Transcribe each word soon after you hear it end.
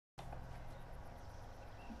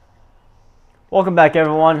Welcome back,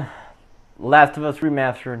 everyone. Last of Us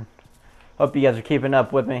Remastered. Hope you guys are keeping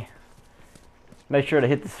up with me. Make sure to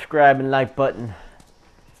hit the subscribe and like button.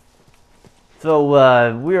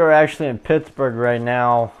 So, we are actually in Pittsburgh right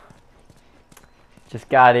now. Just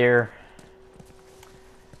got here.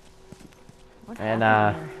 And,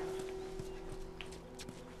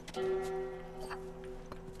 we're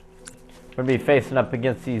gonna be facing up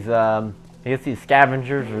against these,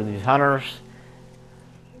 scavengers or these hunters.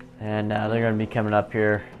 And, they're gonna be coming up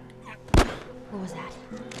here. What was that?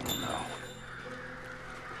 Oh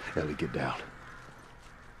no. Ellie, get down.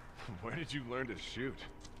 Where did you learn to shoot?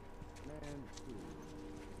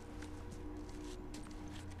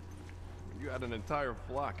 You had an entire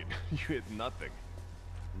flock and you hit nothing.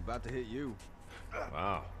 I'm about to hit you.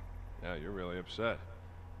 Wow. Yeah, you're really upset.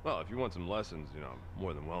 Well, if you want some lessons, you know, I'm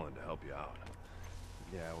more than willing to help you out.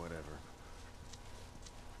 Yeah, whatever.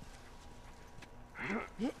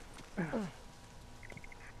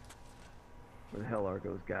 Where the hell are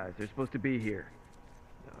those guys? They're supposed to be here.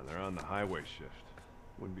 No, they're on the highway shift.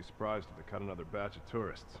 Wouldn't be surprised if they cut another batch of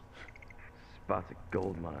tourists. Spot's a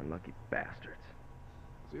gold mine, lucky bastards.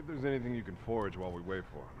 See if there's anything you can forage while we wait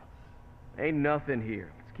for them. Ain't nothing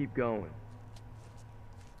here. Let's keep going.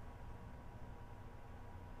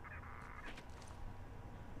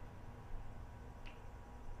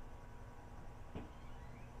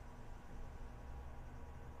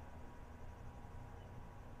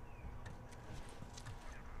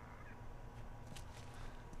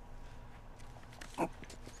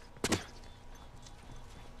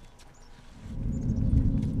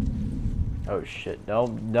 Oh shit, no,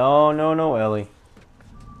 Ellie.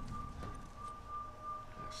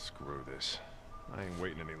 Screw this. I ain't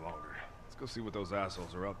waiting any longer. Let's go see what those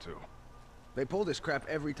assholes are up to. They pull this crap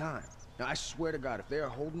every time. Now, I swear to God, if they are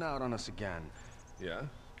holding out on us again... Yeah?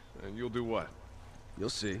 And you'll do what? You'll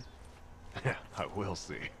see. Yeah, I will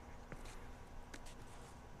see.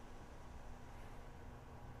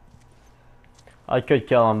 I could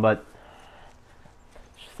kill him, but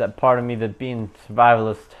it's just that part of me that being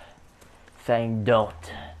survivalist saying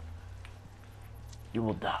don't. You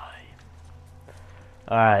will die.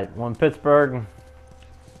 Alright, well in Pittsburgh,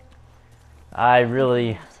 I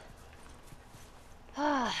really...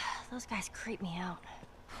 Those guys creep me out.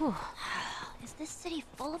 Whew. Is this city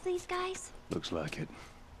full of these guys? Looks like it.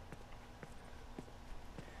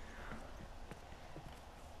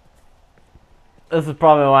 This is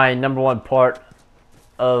probably my #1 part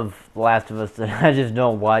of The Last of Us that I just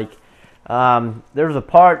don't like. There's a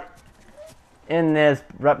part in this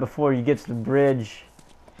right before you get to the bridge,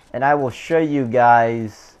 and I will show you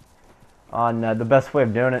guys on the best way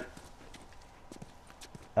of doing it.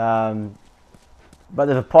 But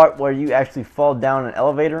there's a part where you actually fall down an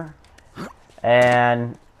elevator,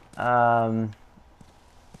 and I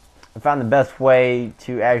found the best way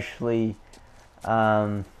to actually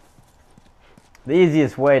the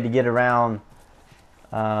easiest way to get around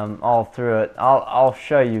all through it. I'll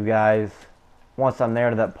show you guys once I'm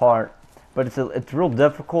there to that part. But it's real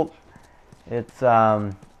difficult. It's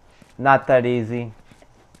not that easy.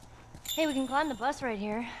 Hey, we can climb the bus right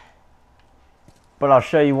here. But I'll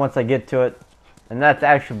show you once I get to it. And that's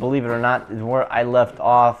actually, believe it or not, is where I left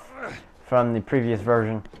off from the previous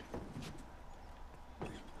version.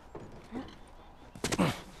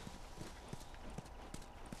 The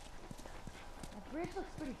bridge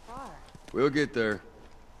looks pretty far. We'll get there.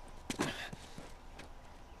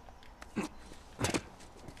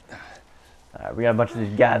 Alright, we got a bunch of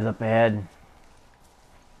these guys up ahead.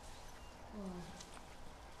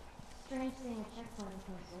 Strange seeing a checkpoint with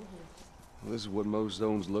no soldiers. Well, this is what most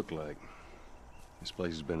zones look like. This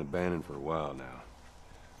place has been abandoned for a while now.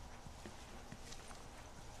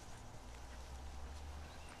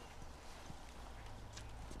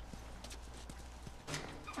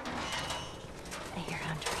 I hear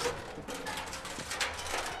hunters.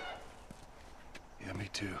 Yeah, me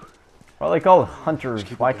too. Why are they called hunters?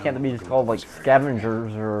 Why can't they be just called like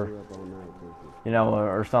scavengers or, you know,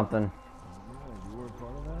 or something?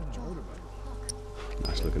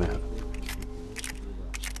 Nice looking out.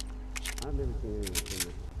 I've never seen anything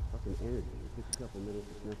with fucking energy. It takes a couple minutes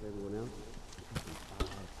to snuff everyone else.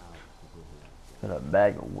 Is that a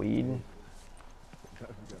bag of weed? Yeah,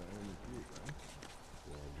 I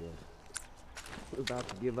guess. We're about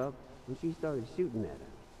to give up when she started shooting at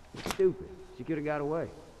her. It's stupid. She could have got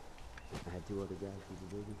away. I had 2 other guys keep her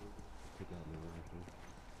busy. Took out my rifle.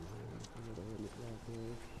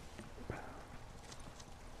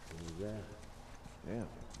 What was that? Damn.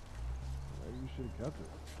 Maybe you should have kept it.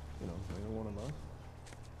 You know, they don't want to know.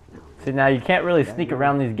 See, now you can't really sneak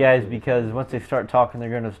around these guys because once they start talking, they're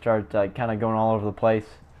going to start kind of going all over the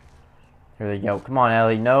place. Here they go. Come on,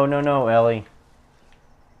 Ellie. No, no, no, Ellie.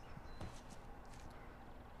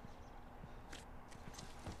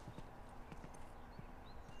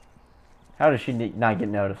 How does she not get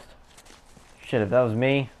noticed? Shit, if that was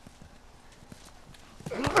me,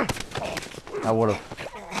 I would have.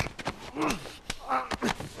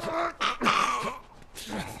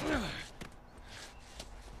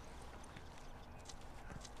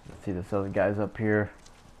 Let's see, this other guy's up here.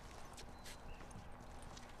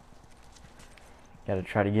 Gotta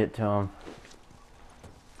try to get to him.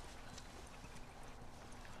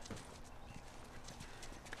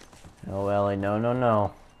 No, Ellie, no, no,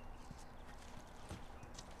 no.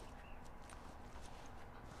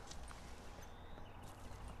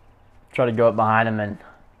 Try to go up behind him and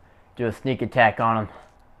do a sneak attack on him.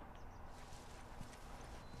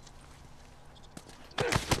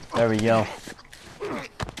 There we go.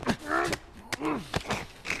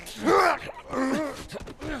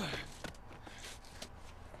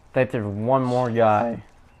 I think there's one more guy.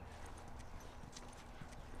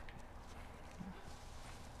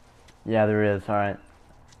 Yeah, there is. Alright.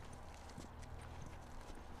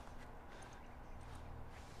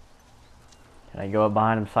 Can I go up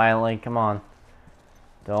behind him silently? Come on.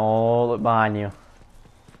 Don't look behind you.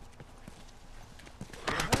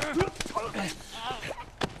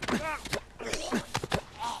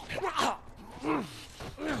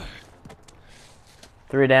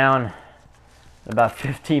 Three down. About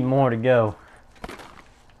 15 more to go.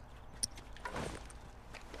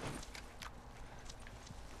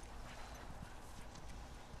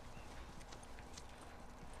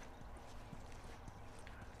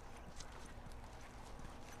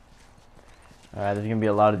 Alright, there's gonna be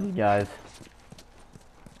a lot of these guys.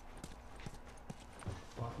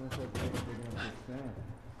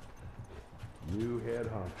 New head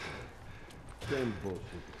hunter. Same bullshit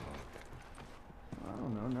talk. I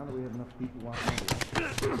don't know. Now that we have enough people walking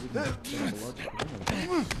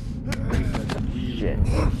Shit.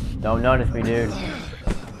 Don't notice me, dude.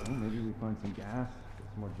 Maybe we find some gas, get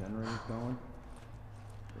some more generators going.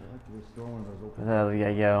 I'd like to restore one of those open. Where the hell we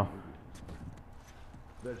gotta go?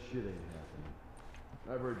 That shit ain't happening.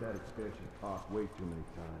 I've heard that expansion talk way too many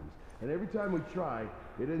times. And every time we try,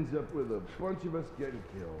 it ends up with a bunch of us getting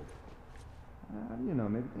killed. You know,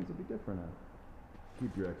 maybe things will be different now.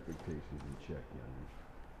 Keep your expectations in check, youngin.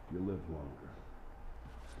 You'll live longer.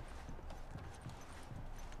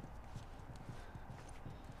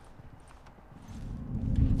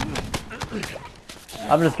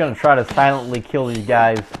 I'm just gonna try to silently kill these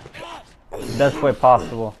guys the best way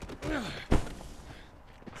possible.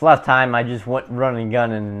 This last time I just went running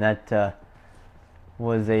gun and that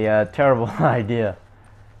was a terrible idea.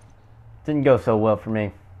 Didn't go so well for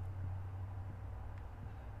me.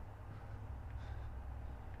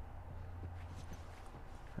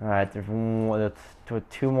 Alright, there's one, that's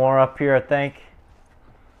two more up here, I think.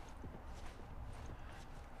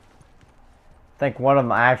 I think one of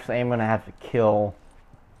them I actually am going to have to kill.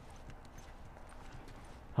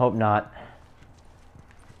 Hope not.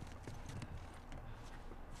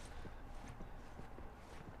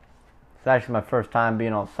 It's actually my first time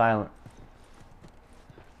being all silent.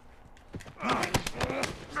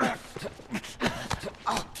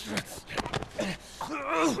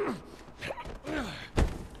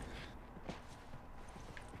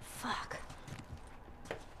 Fuck.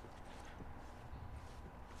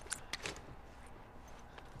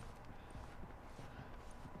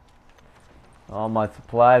 All my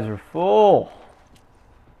supplies are full.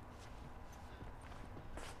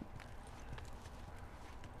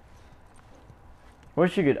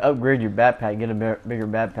 Wish you could upgrade your backpack, get a bigger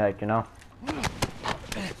backpack, you know?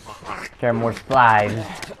 Carry more supplies.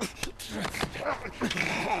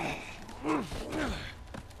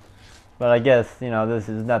 But I guess, you know, this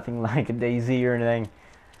is nothing like a DayZ or anything.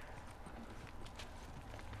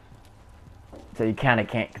 So you kind of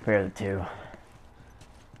can't compare the two.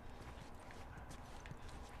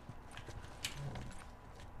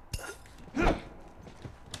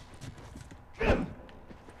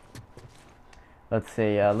 Let's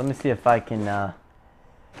see, let me see if I can,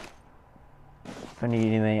 if I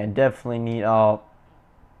need anything. I definitely need, oh,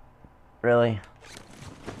 really?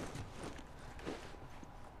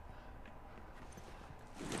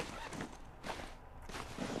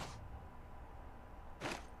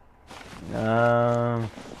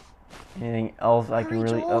 Anything else I can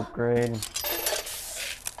really upgrade?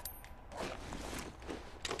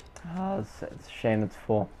 Oh, it's a shame it's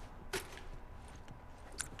full.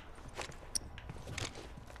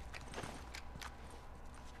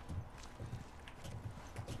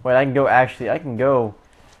 Wait, I can go, actually, I can go,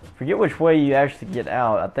 forget which way you actually get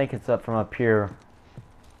out. I think it's up from up here.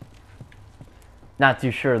 Not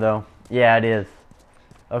too sure though. Yeah, it is.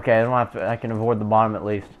 Okay, I don't have to. I can avoid the bottom at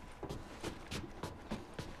least.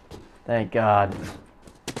 Thank God.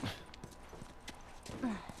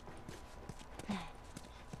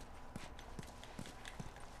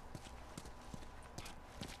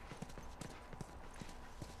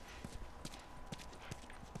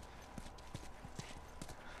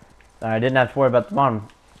 I didn't have to worry about the bottom.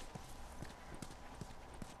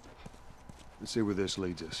 Let's see where this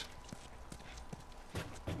leads us.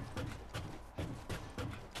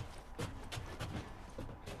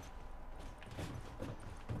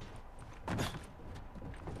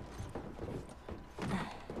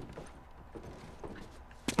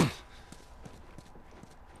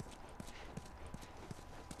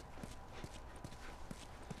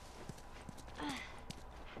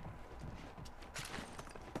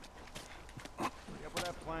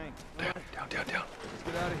 Down. Let's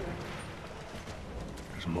get out of here.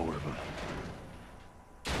 There's more of them.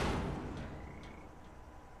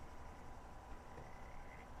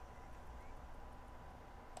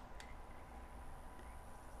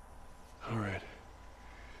 All right.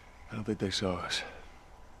 I don't think they saw us.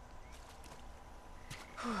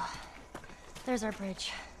 There's our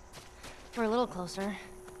bridge. We're a little closer.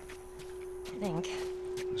 I think.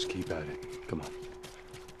 Let's keep at it. Come on.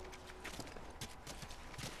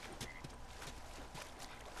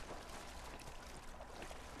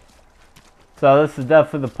 So this is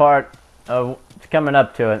definitely the part of coming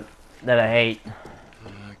up to it that I hate.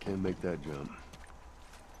 I can't make that jump.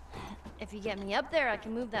 If you get me up there, I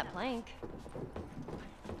can move that plank.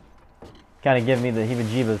 Kind of give me the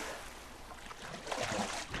heebie-jeebies.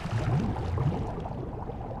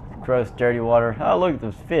 Gross, dirty water. Oh, look at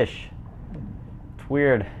those fish. It's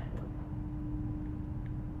weird.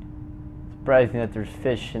 Surprising that there's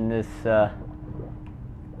fish in this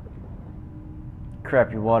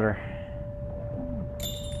crappy water.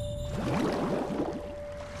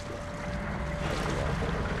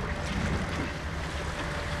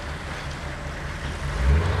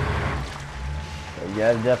 You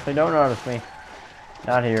guys definitely don't notice me.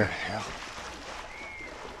 Not here. Hell.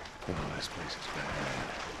 Oh, this place is bad.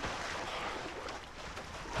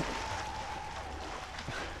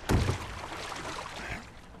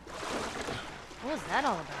 What was that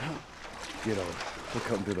all about? Get over. We're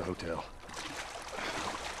coming to the hotel.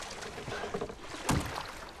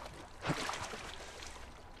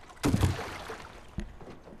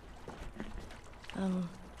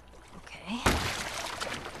 Okay.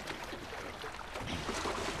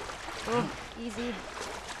 Oh, easy.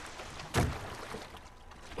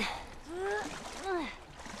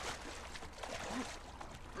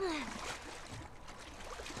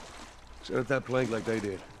 Set up that plank like they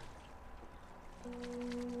did.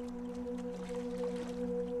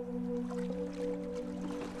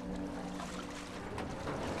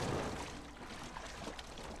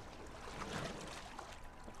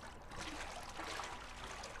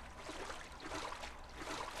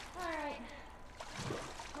 Alright.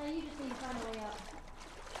 Now you just need to find a way out.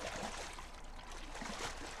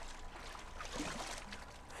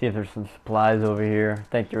 See if there's some supplies over here. I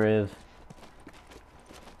think there is.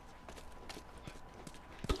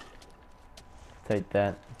 Take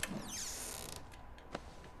that.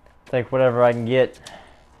 Take whatever I can get.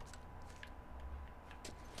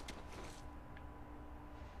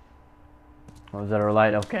 Oh, is that our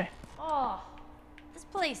light? Okay. Oh, this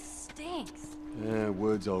place stinks. Yeah,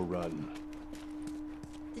 wood's all rotten.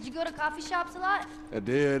 Did you go to coffee shops a lot? I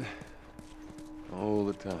did. All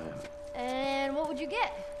the time. And what would you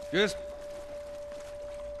get? Just...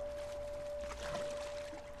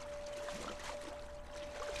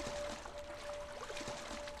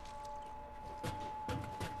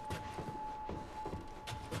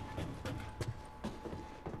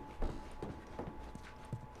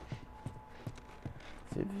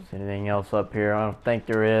 See if there's anything else up here. I don't think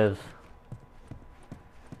there is.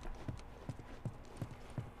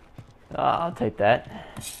 I'll take that.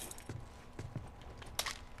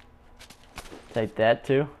 Take that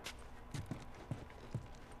too.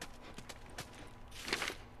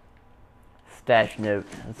 Stash note.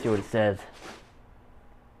 Let's see what it says.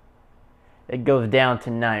 It goes down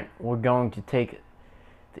tonight. We're going to take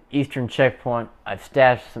the eastern checkpoint. I've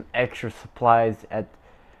stashed some extra supplies at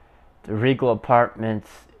the Regal Apartments.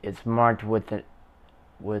 It's marked with a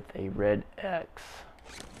red X.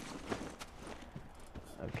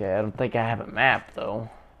 Okay, I don't think I have a map though.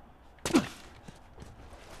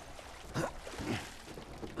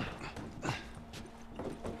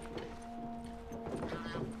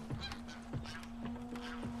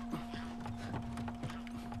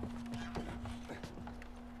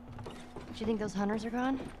 you think those hunters are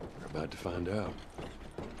gone? We're about to find out.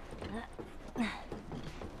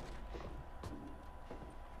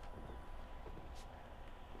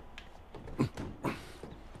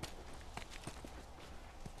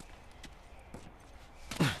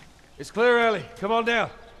 It's clear, Ellie. Come on down.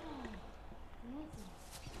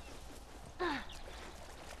 You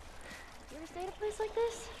ever stay at a place like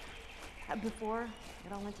this? Before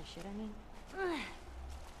it all went to shit, I mean.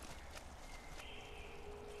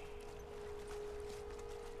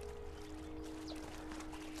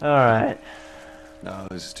 Alright. No,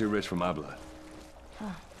 this is too rich for my blood. Huh.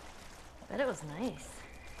 Bet it was nice.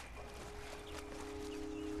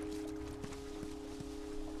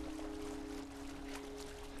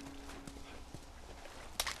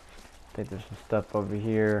 I think there's some stuff over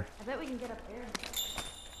here. I bet we can get up there.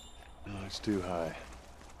 No, it's too high.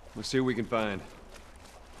 Let's see what we can find.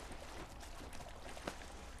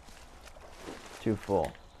 Too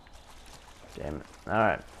full. Damn it.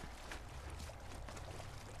 Alright.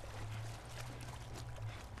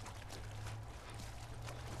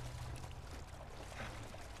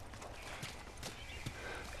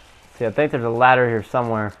 See, I think there's a ladder here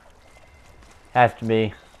somewhere. Has to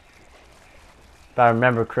be. If I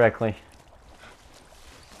remember correctly.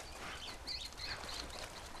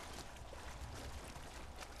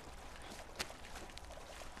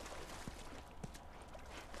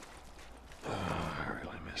 I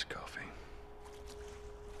really miss coffee.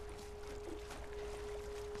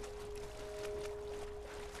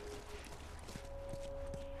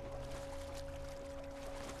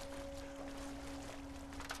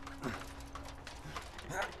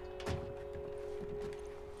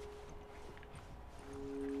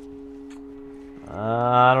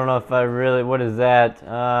 I don't know if I really... What is that?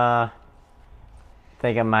 I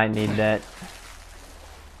think I might need that.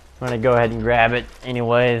 I'm gonna go ahead and grab it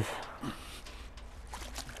anyways.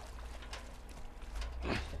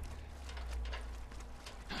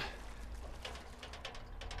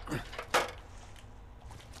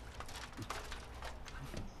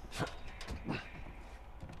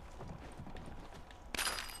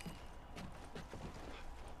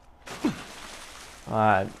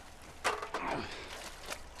 Alright.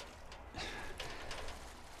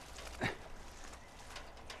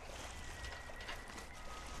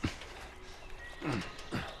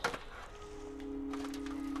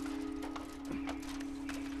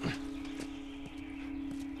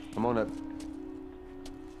 Come on up.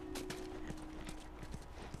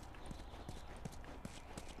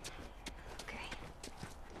 Okay.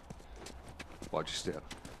 Watch your step.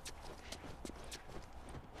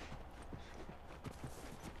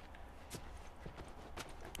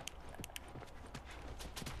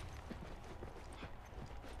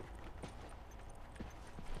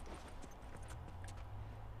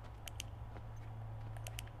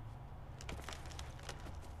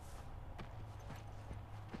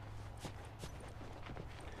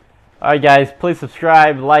 Alright guys, please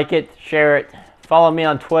subscribe, like it, share it, follow me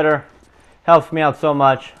on Twitter. Helps me out so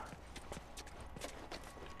much.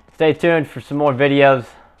 Stay tuned for some more videos.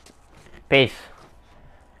 Peace.